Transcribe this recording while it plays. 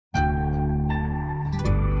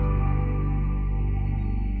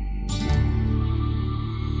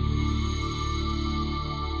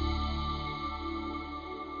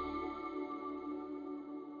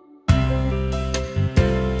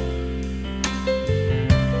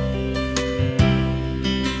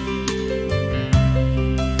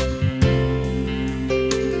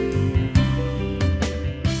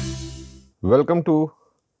Welcome to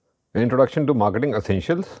Introduction to Marketing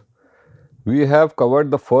Essentials. We have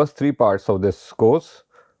covered the first three parts of this course.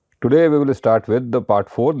 Today we will start with the part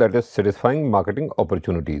 4, that is satisfying marketing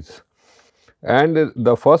opportunities. And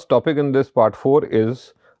the first topic in this part 4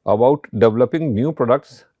 is about developing new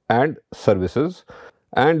products and services.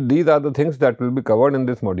 And these are the things that will be covered in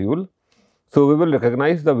this module. So we will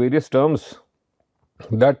recognize the various terms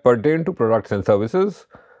that pertain to products and services.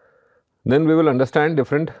 Then we will understand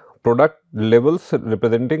different product levels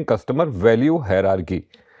representing customer value hierarchy.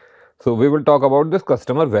 So we will talk about this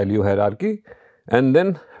customer value hierarchy, and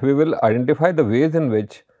then we will identify the ways in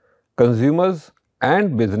which consumers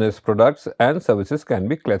and business products and services can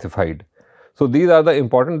be classified. So these are the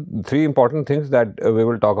three important things that we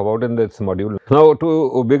will talk about in this module. Now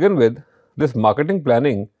to begin with, this marketing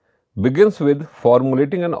planning begins with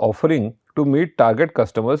formulating an offering to meet target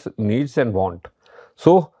customers' needs and want.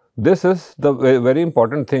 So this is the very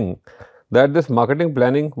important thing, that this marketing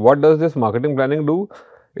planning, what does this marketing planning do?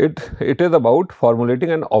 It is about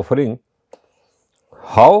formulating an offering,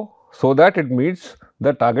 how, so that it meets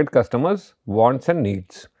the target customers' wants and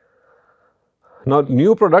needs. Now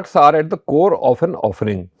new products are at the core of an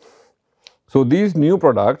offering. So these new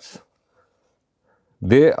products,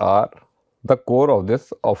 they are the core of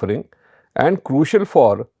this offering and crucial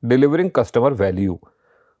for delivering customer value,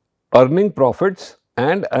 earning profits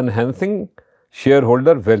and enhancing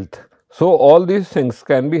shareholder wealth. So all these things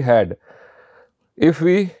can be had if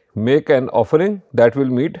we make an offering that will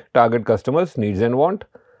meet target customers' needs and want,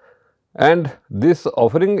 and this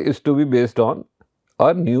offering is to be based on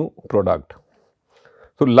a new product.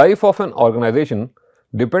 So life of an organization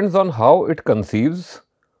depends on how it conceives,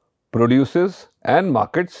 produces and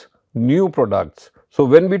markets new products. So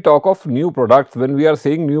when we talk of new products, when we are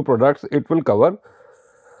saying new products, it will cover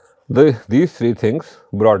these three things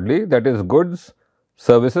broadly, that is goods,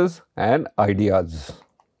 services and ideas.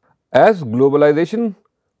 As globalization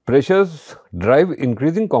pressures drive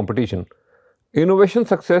increasing competition, innovation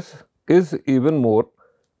success is even more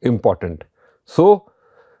important. So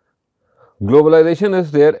globalization is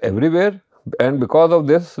there everywhere, and because of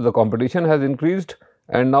this the competition has increased,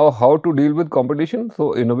 and now how to deal with competition?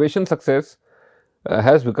 So innovation success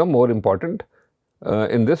has become more important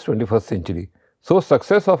in this 21st century. So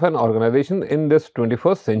success of an organization in this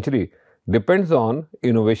 21st century depends on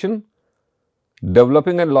innovation,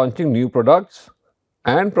 developing and launching new products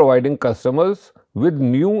and providing customers with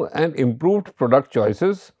new and improved product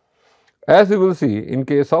choices, as we will see in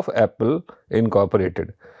case of Apple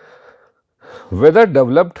Incorporated. Whether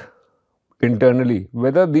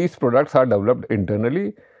these products are developed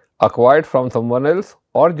internally, acquired from someone else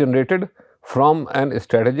or generated from an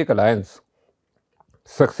strategic alliance,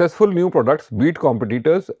 successful new products beat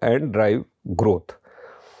competitors and drive growth.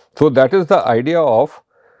 So that is the idea of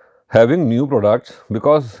having new products,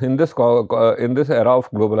 because in this era of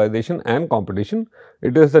globalization and competition,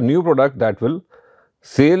 it is the new product that will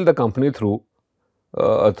sail the company through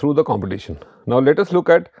the competition. Now let us look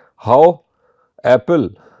at how Apple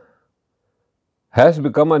has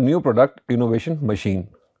become a new product innovation machine.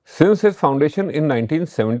 Since its foundation in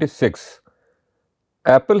 1976,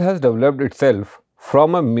 Apple has developed itself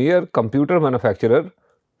from a mere computer manufacturer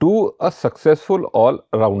to a successful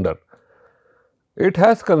all-rounder. It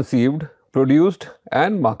has conceived, produced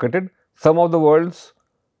and marketed some of the world's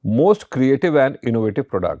most creative and innovative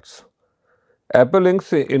products. Apple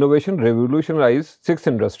Inc.'s innovation revolutionized 6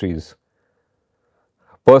 industries: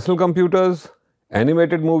 personal computers,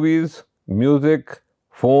 animated movies, music,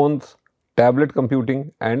 phones, tablet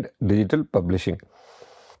computing and digital publishing.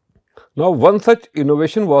 Now one such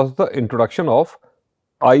innovation was the introduction of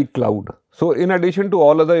iCloud. So in addition to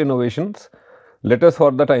all other innovations, let us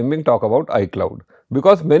for the time being talk about iCloud,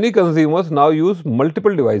 because many consumers now use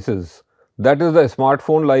multiple devices, that is the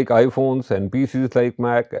smartphone like iPhones and PCs like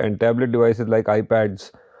Mac and tablet devices like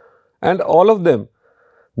iPads, and all of them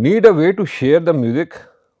need a way to share the music,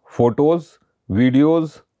 photos,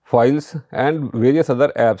 videos, files and various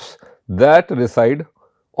other apps that reside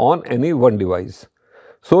on any one device.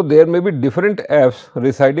 So there may be different apps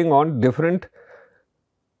residing on different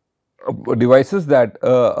devices that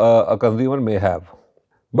a consumer may have.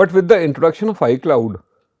 But with the introduction of iCloud,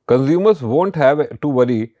 consumers won't have to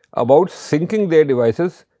worry about syncing their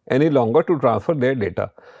devices any longer to transfer their data.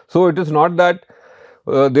 So it is not that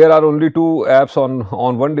there are only 2 apps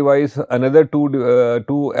on one device, another 2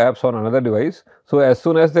 apps on another device. So as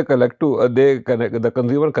soon as the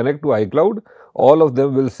consumer connect to iCloud, all of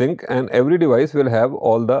them will sync and every device will have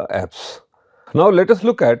all the apps. Now let us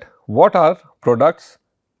look at what are products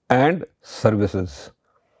and services.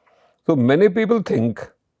 So many people think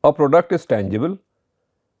a product is tangible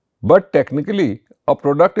But technically, a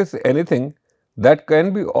product is anything that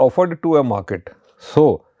can be offered to a market.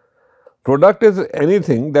 So, product is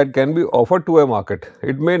anything that can be offered to a market.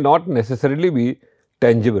 It may not necessarily be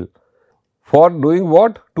tangible. For doing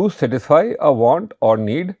what? To satisfy a want or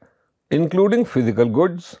need, including physical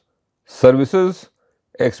goods, services,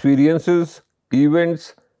 experiences,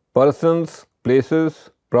 events, persons, places,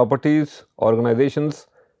 properties, organizations,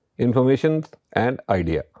 information, and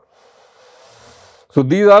idea. So,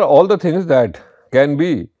 these are all the things that can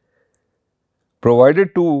be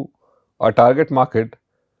provided to a target market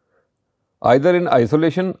either in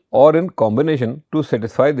isolation or in combination to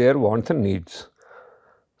satisfy their wants and needs.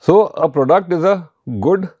 So, a product is a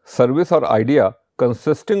good service or idea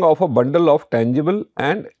consisting of a bundle of tangible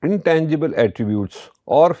and intangible attributes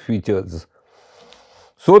or features.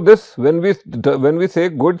 So, this when we say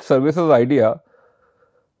good services idea,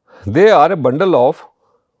 they are a bundle of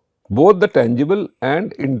both the tangible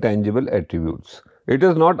and intangible attributes. It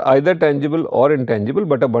is not either tangible or intangible,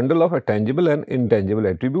 but a bundle of a tangible and intangible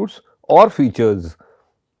attributes or features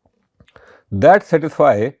that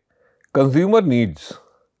satisfy consumer needs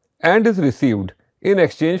and is received in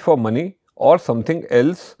exchange for money or something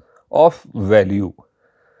else of value.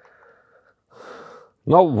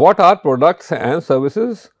 Now, what are products and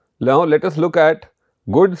services? Now, let us look at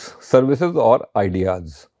goods, services or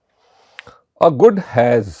ideas. A good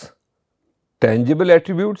has tangible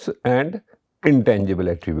attributes and intangible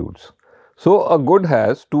attributes. So, a good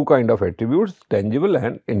has two kind of attributes, tangible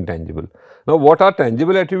and intangible. Now, what are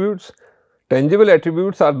tangible attributes? Tangible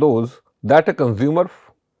attributes are those that a consumer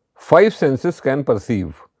five senses can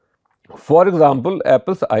perceive. For example,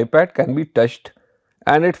 Apple's iPad can be touched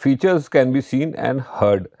and its features can be seen and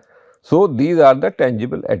heard. So, these are the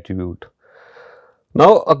tangible attribute.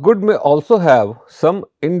 Now, a good may also have some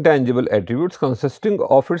intangible attributes consisting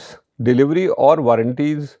of its delivery or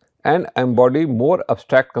warranties and embody more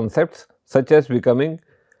abstract concepts such as becoming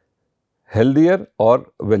healthier or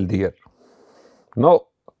wealthier. Now,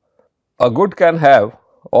 a good can have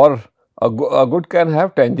or a good can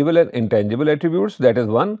have tangible and intangible attributes, that is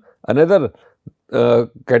one. Another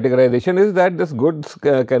categorization is that this goods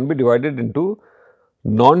can be divided into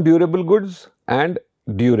non-durable goods and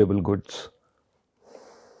durable goods.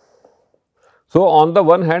 So, on the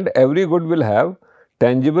one hand, every good will have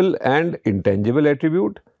tangible and intangible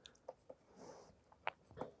attribute.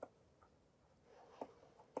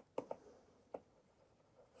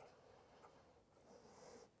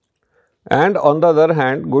 And on the other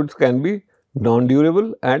hand, goods can be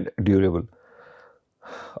non-durable and durable.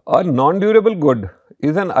 A non-durable good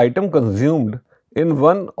is an item consumed in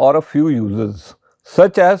one or a few uses,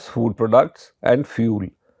 such as food products and fuel,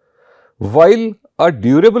 while a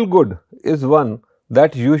durable good is one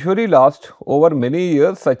that usually lasts over many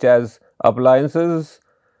years, such as appliances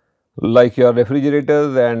like your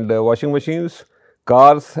refrigerators and washing machines,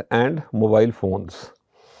 cars and mobile phones.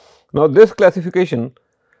 Now, this classification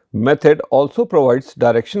method also provides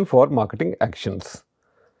direction for marketing actions.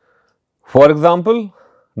 For example,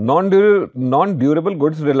 non-durable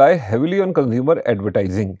goods rely heavily on consumer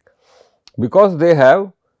advertising because they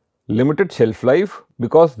have limited shelf life,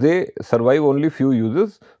 because they survive only few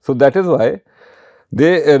uses. So, that is why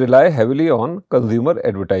they rely heavily on consumer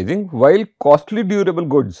advertising, while costly durable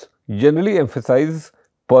goods generally emphasize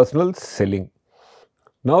personal selling.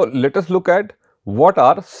 Now, let us look at what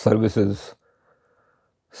are services.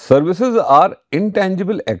 Services are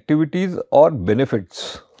intangible activities or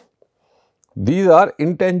benefits. These are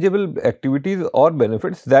intangible activities or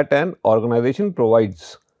benefits that an organization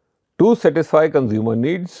provides to satisfy consumer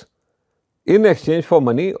needs in exchange for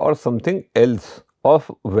money or something else of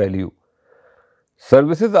value.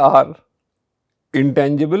 Services are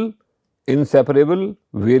intangible, inseparable,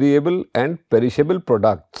 variable and perishable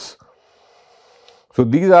products. So,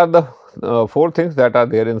 these are the four things that are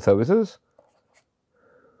there in services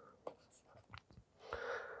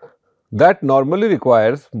that normally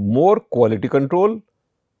requires more quality control,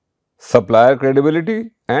 supplier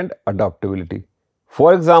credibility and adaptability.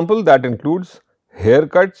 For example, that includes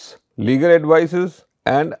haircuts, legal advices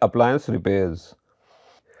and appliance repairs.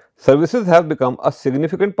 Services have become a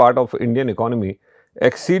significant part of Indian economy,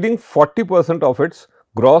 exceeding 40% of its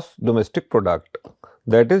gross domestic product,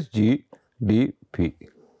 that is GDP.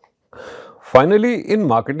 Finally, in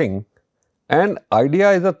marketing, an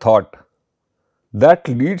idea is a thought that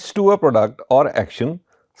leads to a product or action,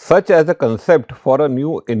 such as a concept for a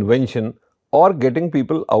new invention or getting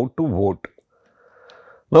people out to vote.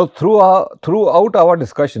 Now, throughout our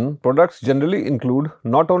discussion, products generally include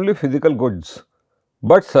not only physical goods,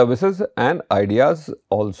 but services and ideas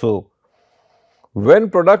also. When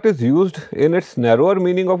product is used in its narrower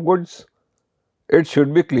meaning of goods, it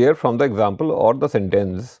should be clear from the example or the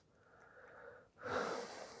sentence.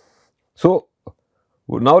 So,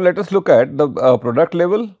 now let us look at the product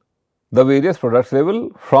level, the various products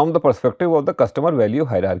level from the perspective of the customer value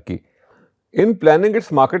hierarchy. In planning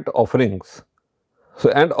its market offerings,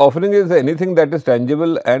 and offering is anything that is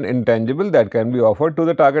tangible and intangible that can be offered to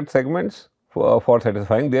the target segments for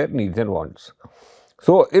satisfying their needs and wants.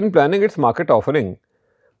 So, in planning its market offering,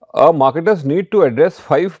 marketers need to address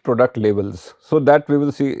 5 product labels. So, that we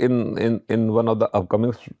will see in one of the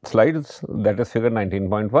upcoming slides, that is figure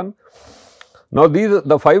 19.1. Now,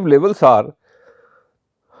 the 5 labels are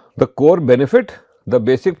the core benefit, the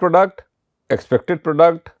basic product, expected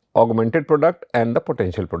product, augmented product and the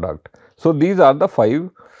potential product. So, these are the 5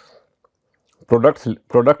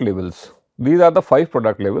 product labels. These are the 5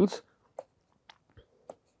 product labels.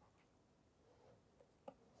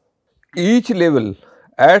 Each label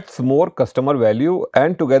adds more customer value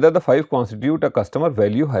and together the 5 constitute a customer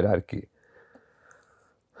value hierarchy.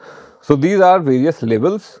 So, these are various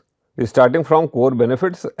levels starting from core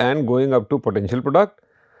benefits and going up to potential product,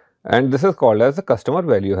 and this is called as the customer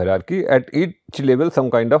value hierarchy. At each level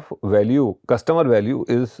some kind of value, customer value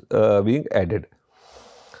is being added.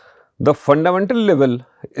 The fundamental level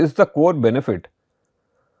is the core benefit,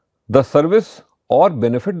 the service or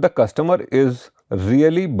benefit the customer is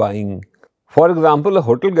really buying. For example, a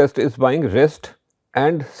hotel guest is buying rest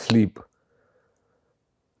and sleep.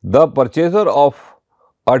 The purchaser of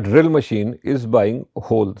a drill machine is buying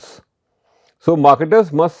holes. So,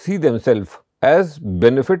 marketers must see themselves as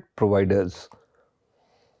benefit providers.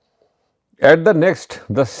 At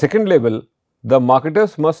the second level, the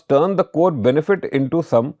marketers must turn the core benefit into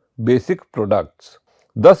some basic products.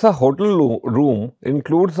 Thus, a hotel room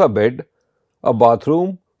includes a bed, a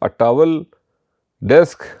bathroom, a towel,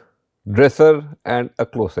 desk, dresser and a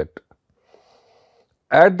closet.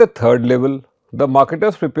 At the third level, the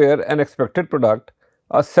marketers prepare an expected product,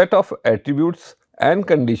 a set of attributes and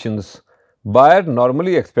conditions buyer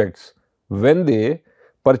normally expects when they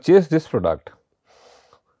purchase this product.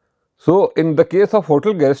 So, in the case of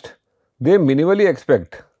hotel guest, they minimally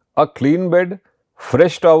expect a clean bed,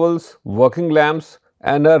 fresh towels, working lamps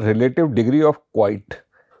and a relative degree of quiet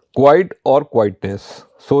or quietness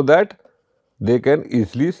so that they can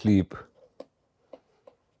easily sleep.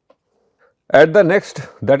 At the next,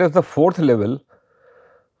 that is the fourth level,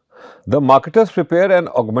 the marketers prepare an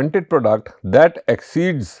augmented product that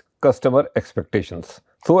exceeds customer expectations.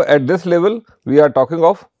 So, at this level, we are talking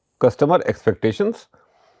of customer expectations.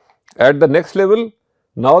 At the next level,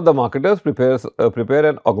 now the marketers prepare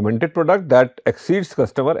an augmented product that exceeds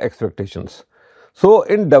customer expectations. So,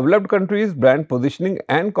 in developed countries, brand positioning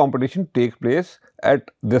and competition take place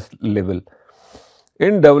at this level.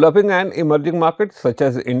 In developing and emerging markets such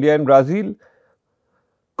as India and Brazil,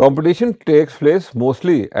 competition takes place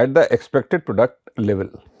mostly at the expected product level.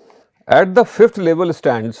 At the fifth level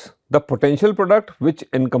stands the potential product, which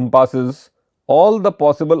encompasses all the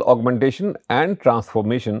possible augmentation and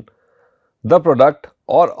transformation the product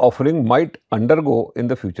or offering might undergo in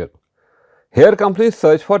the future. Here companies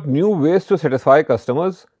search for new ways to satisfy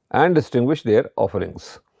customers and distinguish their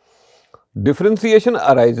offerings. Differentiation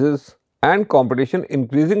arises and competition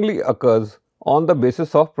increasingly occurs on the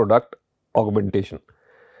basis of product augmentation.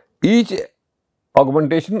 Each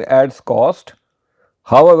augmentation adds cost.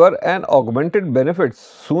 However, an augmented benefits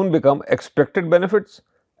soon become expected benefits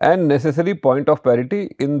and necessary point of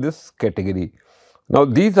parity in this category. Now,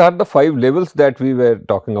 these are the 5 levels that we were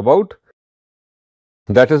talking about.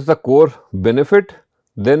 That is the core benefit,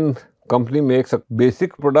 then company makes a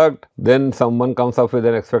basic product, then someone comes up with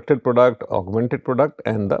an expected product, augmented product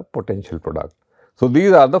and the potential product. So,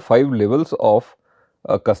 these are the 5 levels of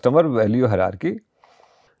a customer value hierarchy.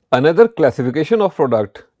 Another classification of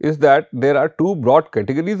product is that there are 2 broad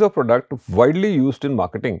categories of product widely used in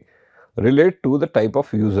marketing relate to the type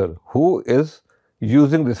of user who is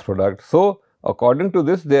using this product. So, according to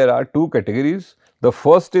this, there are 2 categories. The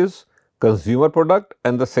first is consumer product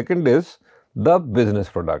and the second is the business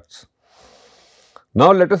products.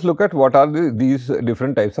 Now, let us look at what are these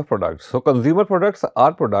different types of products. So, consumer products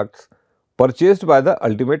are products purchased by the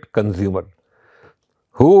ultimate consumer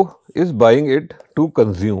who is buying it to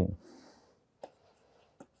consume.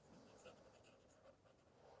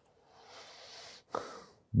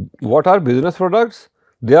 What are business products?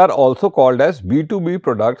 They are also called as B2B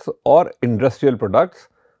products or industrial products.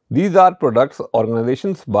 These are products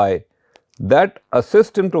organizations buy that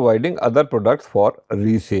assist in providing other products for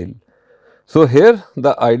resale. So, here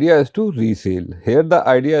the idea is to resale, here the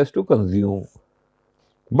idea is to consume.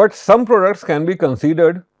 But some products can be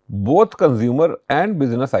considered both consumer and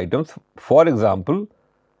business items. For example,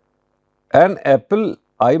 an Apple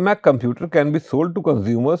iMac computer can be sold to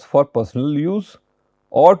consumers for personal use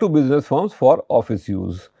or to business firms for office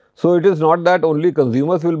use. So, it is not that only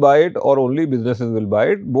consumers will buy it or only businesses will buy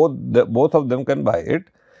it, both of them can buy it.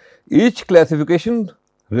 Each classification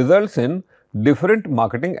results in different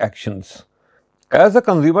marketing actions. As a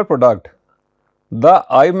consumer product, the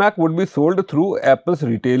iMac would be sold through Apple's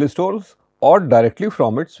retail stores or directly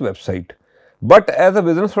from its website. But as a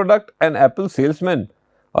business product, an Apple salesman,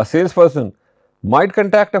 a salesperson, might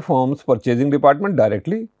contact a firm's purchasing department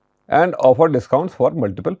directly and offer discounts for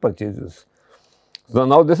multiple purchases. So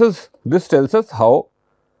now this tells us how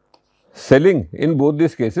selling in both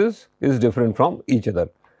these cases is different from each other.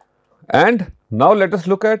 And now let us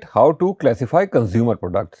look at how to classify consumer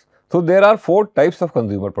products. So there are 4 types of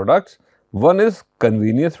consumer products. One is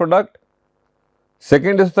convenience product,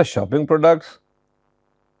 second is the shopping products,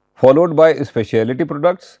 followed by specialty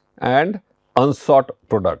products and unsought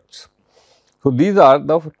products. So these are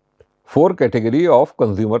the 4 category of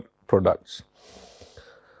consumer products.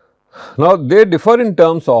 Now they differ in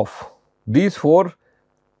terms of these 4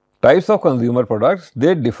 types of consumer products.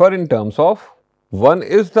 They differ in terms of, one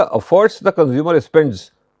is the efforts the consumer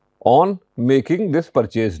spends on making this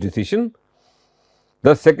purchase decision.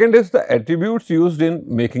 The second is the attributes used in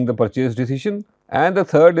making the purchase decision, and the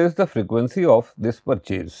third is the frequency of this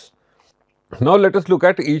purchase. Now let us look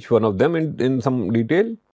at each one of them in some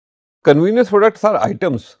detail. Convenience products are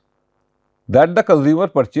items that the consumer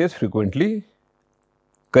purchase frequently,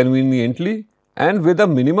 conveniently and with a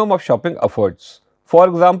minimum of shopping efforts. For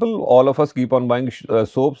example, all of us keep on buying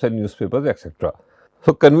soaps and newspapers, etc.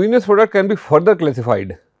 So, convenience product can be further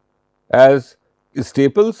classified as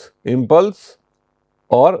staples, impulse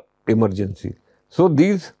or emergency. So,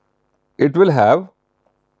 these it will have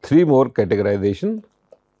 3 more categorization: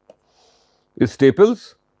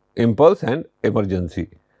 staples, impulse and emergency.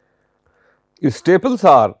 Staples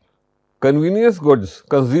are convenience goods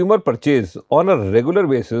consumer purchase on a regular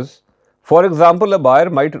basis. For example, a buyer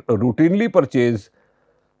might routinely purchase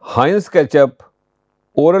Heinz ketchup,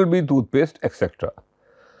 Oral-B toothpaste, etc.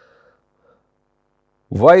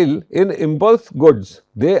 While in impulse goods,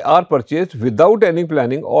 they are purchased without any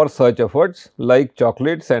planning or search efforts, like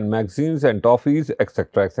chocolates and magazines and toffees,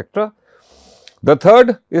 etc., etc. The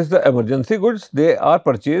third is the emergency goods. They are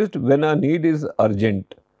purchased when a need is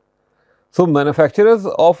urgent. So, manufacturers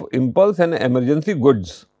of impulse and emergency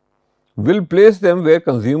goods will place them where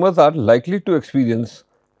consumers are likely to experience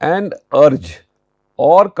an urge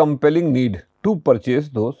or compelling need to purchase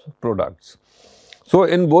those products. So,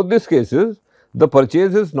 in both these cases, the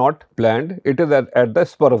purchase is not planned, it is at the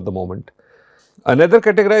spur of the moment. Another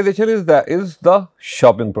categorization is the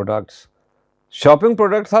shopping products. Shopping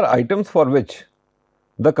products are items for which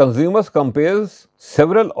the consumers compares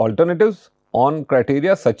several alternatives on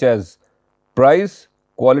criteria such as price,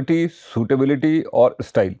 quality, suitability or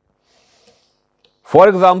style. For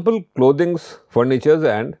example, clothing, furniture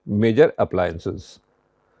and major appliances.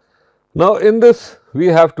 Now, in this we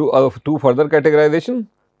have two further categorization.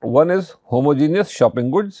 One is homogeneous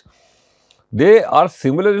shopping goods. They are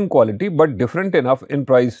similar in quality but different enough in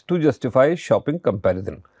price to justify shopping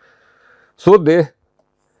comparison. So,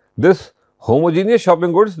 this homogeneous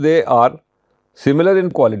shopping goods, they are similar in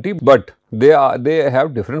quality but they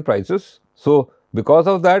have different prices. So, because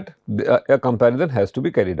of that a comparison has to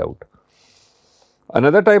be carried out.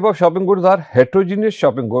 Another type of shopping goods are heterogeneous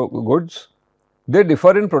shopping goods. They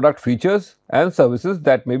differ in product features and services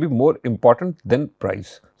that may be more important than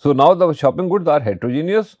price. So, now the shopping goods are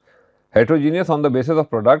heterogeneous on the basis of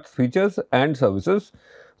product features and services.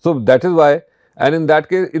 So, that is why, and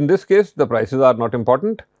in this case the prices are not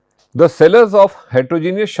important. The sellers of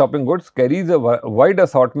heterogeneous shopping goods carries a wide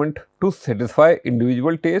assortment to satisfy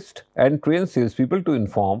individual taste and train salespeople to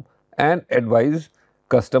inform and advise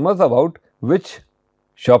customers about which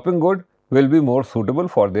shopping good will be more suitable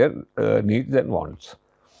for their needs and wants.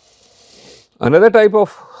 Another type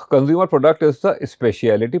of consumer product is the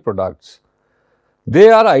specialty products. They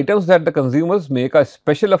are items that the consumers make a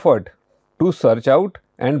special effort to search out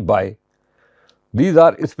and buy. These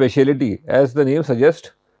are specialty, as the name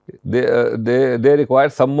suggests. They require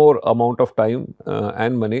some more amount of time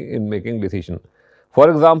and money in making decision. For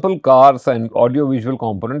example, cars and audio-visual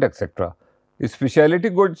component, etc. Specialty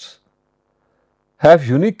goods have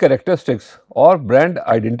unique characteristics or brand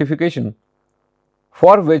identification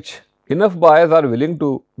for which enough buyers are willing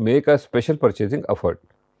to make a special purchasing effort.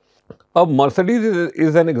 A Mercedes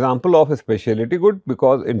is an example of a specialty good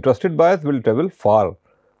because interested buyers will travel far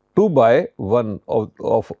to buy one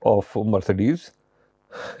of Mercedes.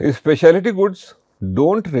 Specialty goods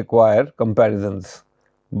don't require comparisons.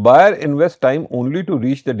 Buyer invests time only to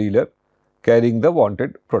reach the dealer carrying the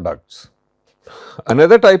wanted products.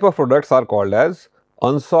 Another type of products are called as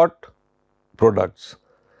unsought products.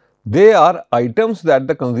 They are items that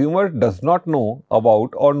the consumer does not know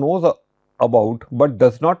about or knows about but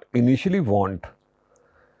does not initially want.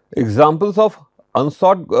 Examples of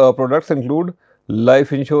unsought products include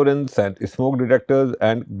life insurance and smoke detectors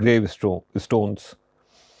and stones.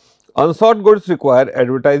 Unsought goods require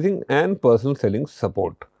advertising and personal selling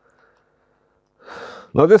support.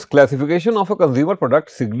 Now, this classification of a consumer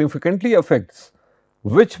product significantly affects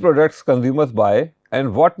which products consumers buy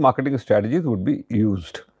and what marketing strategies would be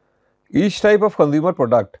used. Each type of consumer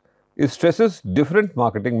product stresses different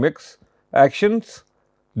marketing mix, actions,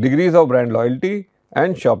 degrees of brand loyalty,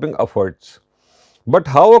 and shopping efforts. But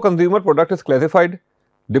how a consumer product is classified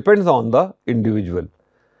depends on the individual.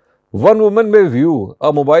 One woman may view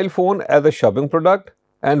a mobile phone as a shopping product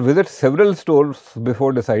and visit several stores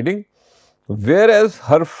before deciding, whereas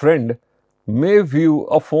her friend may view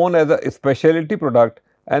a phone as a specialty product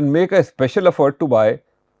and make a special effort to buy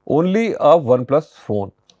only a OnePlus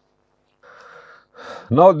phone.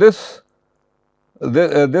 Now, this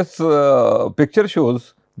picture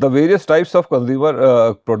shows the various types of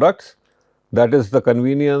consumer products, that is the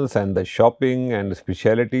convenience and the shopping and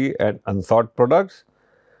specialty and unsought products.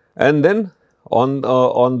 And then on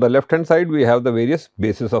the left hand side we have the various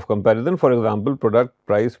bases of comparison, for example, product,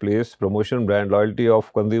 price, place, promotion, brand loyalty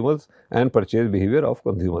of consumers and purchase behavior of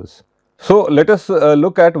consumers. So, let us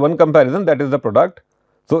look at one comparison, that is the product.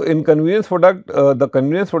 So, in convenience product, the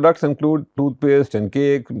convenience products include toothpaste and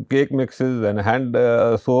cake mixes and hand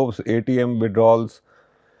soaps, ATM withdrawals,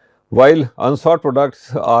 while unsought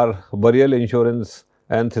products are burial insurance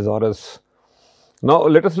and thesaurus. Now,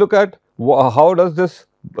 let us look at how does this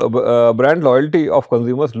brand loyalty of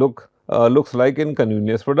consumers looks like in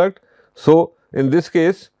convenience product. So, in this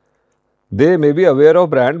case, they may be aware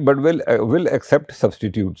of brand but will accept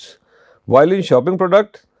substitutes. While in shopping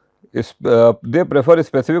product, they prefer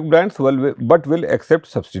specific brands but will accept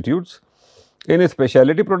substitutes. In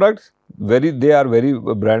specialty products, they are very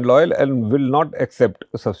brand loyal and will not accept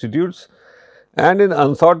substitutes, and in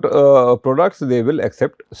unsought products they will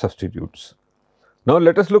accept substitutes. Now,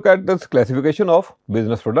 let us look at this classification of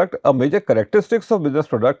business product. A major characteristics of business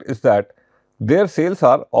product is that their sales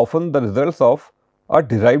are often the results of a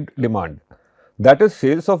derived demand. That is,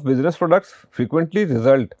 sales of business products frequently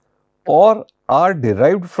result or are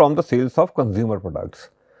derived from the sales of consumer products.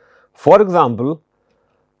 For example,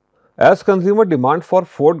 as consumer demand for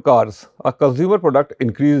Ford cars, a consumer product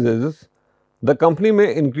increases, the company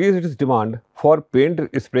may increase its demand for paint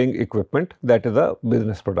spraying equipment, that is a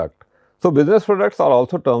business product. So, business products are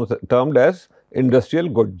also termed as industrial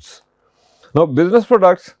goods. Now, business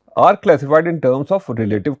products are classified in terms of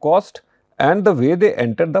relative cost and the way they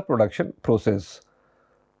enter the production process.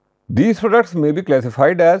 These products may be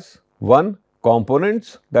classified as 1.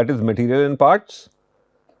 Components, that is material and parts,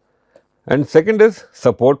 and second is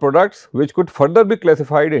support products, which could further be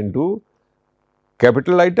classified into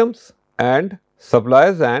capital items and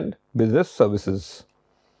supplies and business services.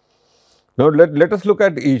 Now, let us look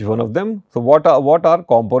at each one of them. So, what are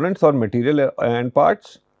components or material and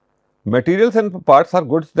parts? Materials and parts are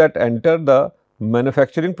goods that enter the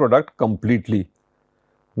manufacturing product completely.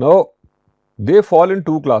 Now, they fall in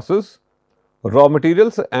two classes: raw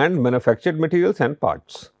materials and manufactured materials and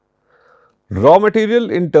parts. Raw material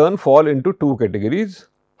in turn fall into two categories: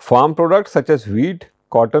 farm products such as wheat,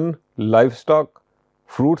 cotton, livestock,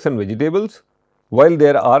 fruits and vegetables, while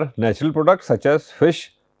there are natural products such as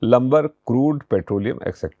fish, lumber, crude, petroleum,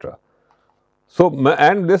 etc. So,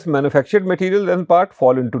 and this manufactured material and part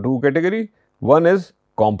fall into two categories. One is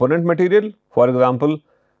component material, for example,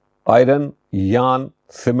 iron, yarn,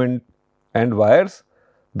 cement and wires.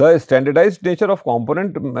 The standardized nature of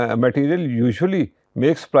component material usually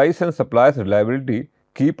makes price and supplies reliability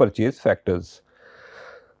key purchase factors.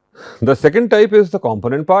 The second type is the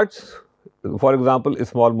component parts, for example,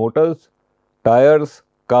 small motors, tires,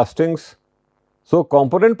 castings. So,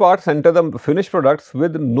 component parts enter the finished products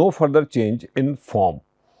with no further change in form.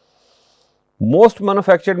 Most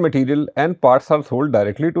manufactured material and parts are sold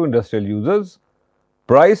directly to industrial users.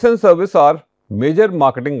 Price and service are major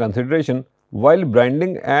marketing consideration, while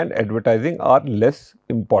branding and advertising are less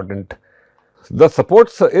important. The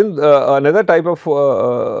supports in another type of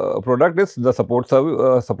product is the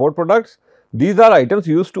support products. These are items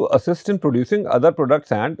used to assist in producing other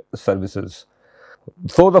products and services.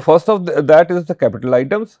 So, the first of that is the capital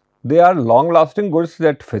items. They are long lasting goods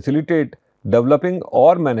that facilitate developing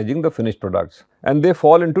or managing the finished products, and they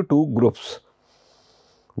fall into two groups.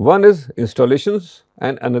 One is installations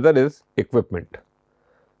and another is equipment.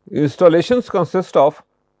 Installations consist of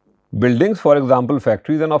buildings, for example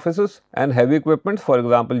factories and offices, and heavy equipment, for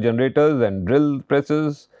example generators and drill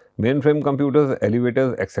presses, mainframe computers,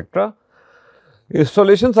 elevators, etc.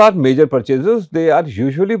 Installations are major purchases. They are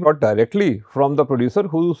usually bought directly from the producer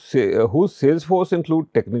whose sales force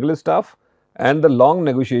include technical staff, and the long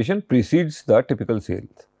negotiation precedes the typical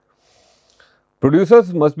sales.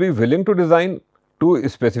 Producers must be willing to design to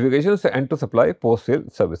specifications and to supply post-sale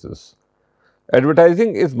services.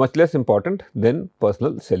 Advertising is much less important than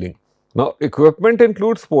personal selling. Now, equipment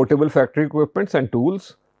includes portable factory equipments and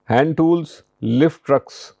tools, hand tools, lift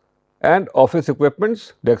trucks, and office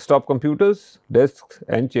equipments, desktop computers, desks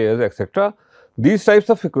and chairs, etc. These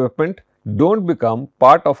types of equipment don't become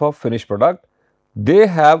part of a finished product. They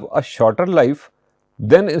have a shorter life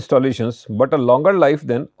than installations, but a longer life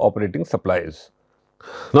than operating supplies.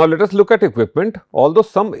 Now, let us look at equipment. Although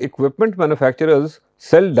some equipment manufacturers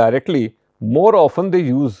sell directly, more often they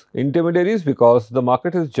use intermediaries because the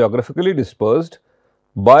market is geographically dispersed,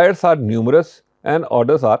 buyers are numerous and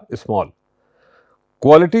orders are small.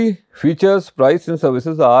 Quality, features, price and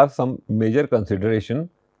services are some major consideration.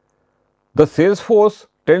 The sales force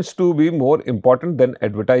tends to be more important than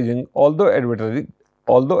advertising, although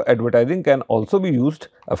advertising can also be used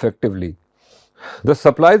effectively. The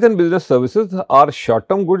supplies and business services are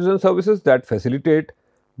short-term goods and services that facilitate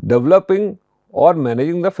developing or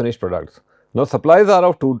managing the finished products. Now, supplies are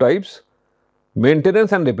of two types: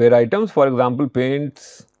 maintenance and repair items, for example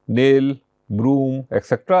paints, nail, broom,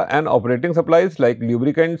 etc., and operating supplies like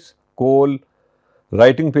lubricants, coal,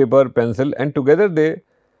 writing paper, pencil, and together they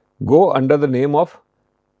go under the name of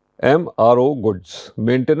MRO goods: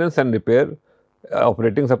 maintenance and repair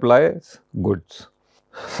operating supplies goods.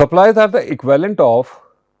 Supplies are the equivalent of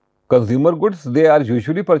consumer goods. They are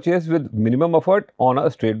usually purchased with minimum effort on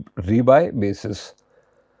a straight rebuy basis.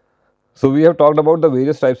 So, we have talked about the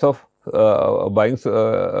various types of buying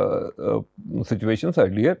situations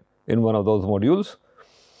earlier in one of those modules.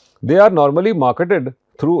 They are normally marketed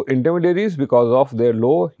through intermediaries because of their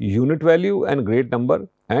low unit value and great number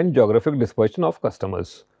and geographic dispersion of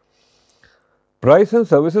customers. Price and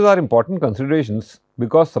services are important considerations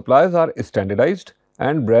because supplies are standardized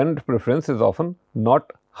and brand preference is often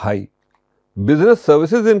not high. Business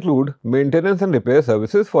services include maintenance and repair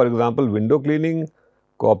services, for example window cleaning,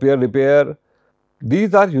 copier repair.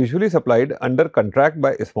 These are usually supplied under contract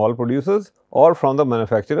by small producers or from the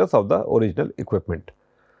manufacturers of the original equipment.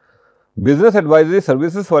 Business advisory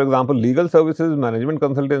services, for example legal services, management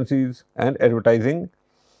consultancies and advertising.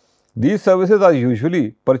 These services are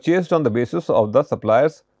usually purchased on the basis of the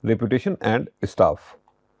supplier's reputation and staff.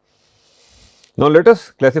 Now, let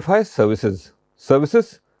us classify services.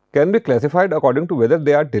 Services can be classified according to whether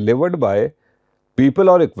they are delivered by people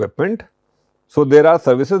or equipment. So, there are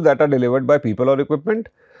services that are delivered by people or equipment,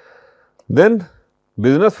 then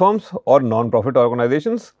business firms or non-profit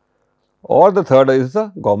organizations, or the third is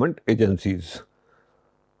the government agencies.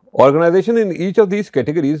 Organizations in each of these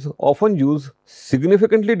categories often use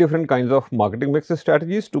significantly different kinds of marketing mix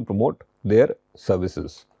strategies to promote their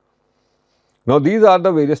services. Now, these are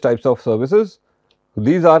the various types of services.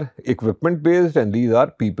 These are equipment based and these are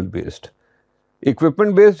people based.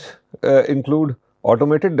 Equipment based include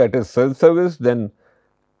automated, that is self-service, then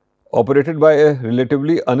operated by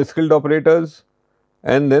relatively unskilled operators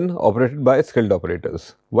and then operated by skilled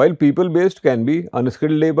operators, while people based can be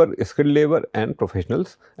unskilled labor, skilled labor and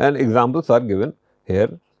professionals, and examples are given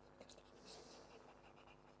here.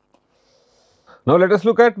 Now, let us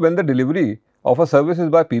look at when the delivery of a service is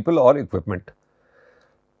by people or equipment.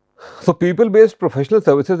 So, people based professional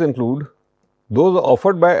services include those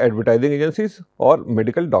offered by advertising agencies or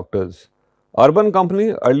medical doctors. Urban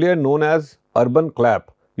Company, earlier known as Urban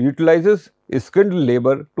Clap, utilizes skilled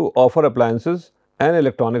labor to offer appliances and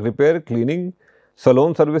electronic repair, cleaning,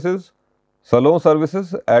 salon services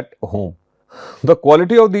at home. The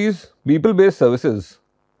quality of these people based services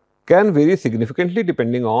can vary significantly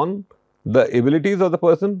depending on the abilities of the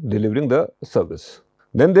person delivering the service.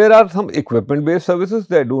 Then there are some equipment based services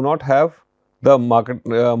that do not have the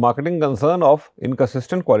marketing concern of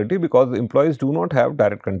inconsistent quality because employees do not have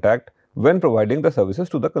direct contact when providing the services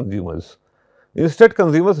to the consumers. Instead,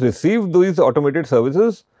 consumers receive these automated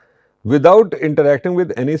services without interacting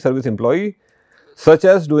with any service employee, such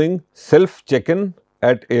as doing self check-in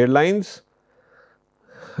at airlines,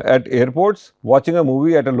 at airports, watching a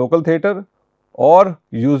movie at a local theatre, or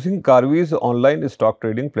using Carvey's online stock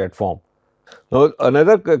trading platform. Now,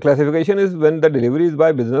 another classification is when the delivery is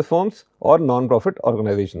by business firms or non-profit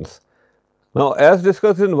organizations. Now, as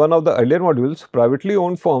discussed in one of the earlier modules, privately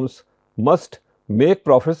owned firms must make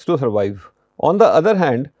profits to survive. On the other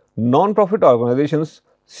hand, non-profit organizations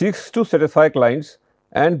seeks to satisfy clients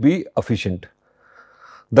and be efficient.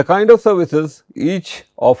 The kind of services each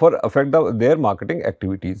offer affect their marketing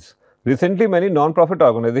activities. Recently, many non-profit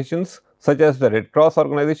organizations such as the Red Cross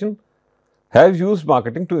organization have used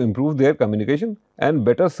marketing to improve their communication and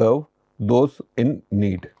better serve those in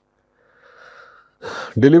need.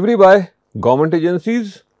 Delivery by government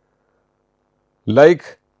agencies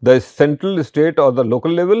like the central, state or the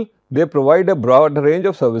local level, they provide a broad range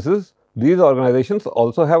of services. These organizations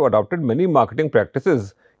also have adopted many marketing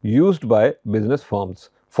practices used by business firms.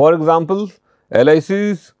 For example,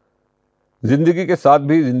 LIC's जिंदगी के साथ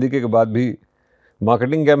भी जिंदगी के बाद भी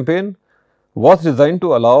marketing campaign was designed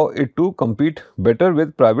to allow it to compete better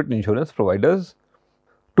with private insurance providers.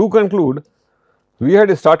 To conclude, we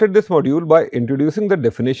had started this module by introducing the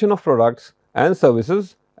definition of products and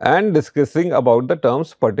services and discussing about the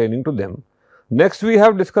terms pertaining to them. Next, we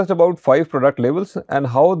have discussed about 5 product labels and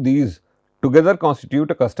how these together constitute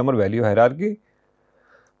a customer value hierarchy.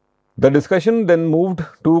 The discussion then moved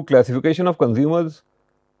to classification of consumers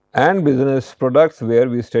and business products, where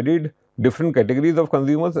we studied different categories of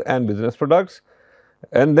consumers and business products.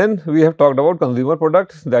 And then we have talked about consumer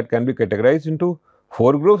products that can be categorized into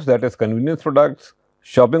 4 groups, that is convenience products,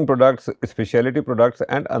 shopping products, specialty products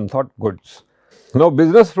and unthought goods. Now,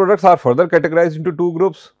 business products are further categorized into 2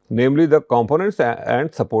 groups, namely the components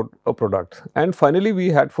and support products. And finally, we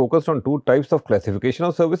had focused on 2 types of classification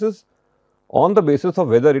of services on the basis of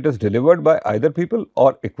whether it is delivered by either people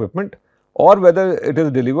or equipment, or whether it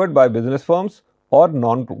is delivered by business firms or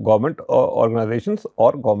non-government organizations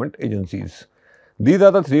or government agencies. These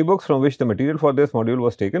are the 3 books from which the material for this module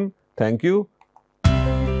was taken. Thank you.